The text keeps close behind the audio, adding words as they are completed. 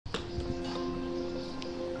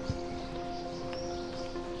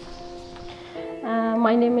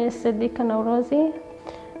My name is Sediqa.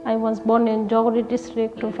 I was born in Jowhari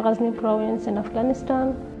district of Ghazni province in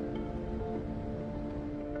Afghanistan.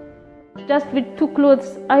 Just with 2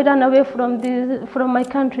 clothes, I ran away from my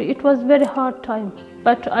country. It was very hard time,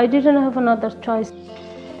 but I didn't have another choice.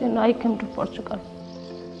 Then I came to Portugal.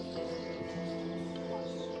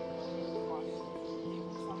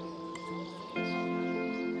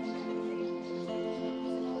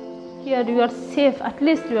 Here you are safe, at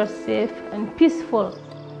least you are safe and peaceful.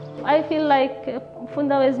 I feel like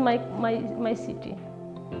Fundao is my city.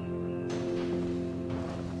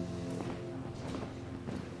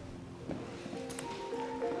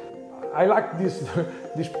 I like this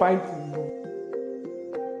paint.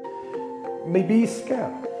 Maybe he's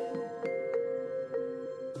scared.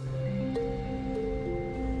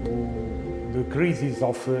 The crisis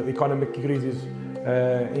of economic crisis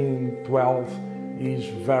in 12 is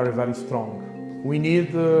very, very strong. We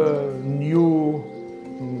need new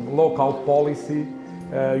local policy,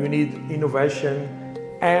 you need innovation,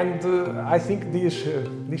 and I think this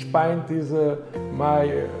paint is my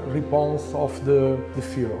response of the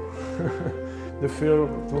fear. The fear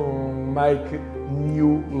to make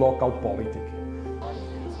new local politics.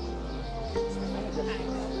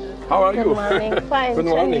 How are you? Good morning, fine. Good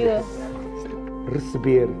morning.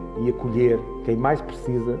 Receber e acolher quem mais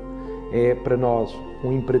precisa é para nós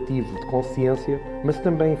um imperativo de consciência, mas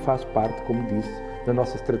também faz parte, como disse, da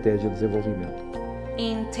nossa estratégia de desenvolvimento.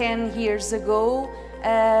 In 10 years ago,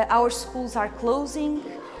 our schools are closing,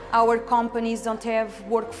 our companies don't have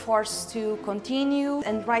workforce to continue,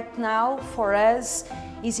 and right now for us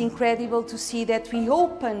it's incredible to see that we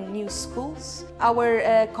open new schools.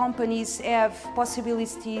 Our companies have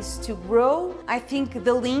possibilities to grow. I think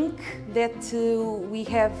the link that we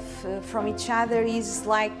have from each other is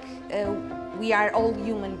like we are all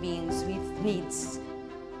human beings with needs.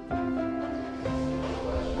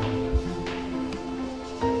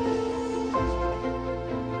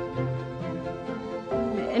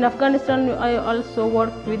 In Afghanistan, I also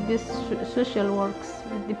work with these social works,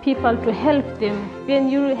 with the people to help them. When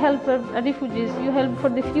you help refugees, you help for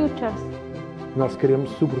the futures. Nós queremos,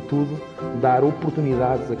 sobretudo, dar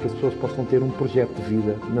oportunidades a que as pessoas possam ter um projeto de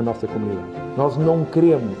vida na nossa comunidade. Nós não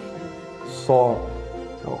queremos só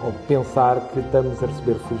pensar que estamos a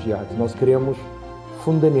receber refugiados. Nós queremos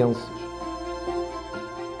fundamentos,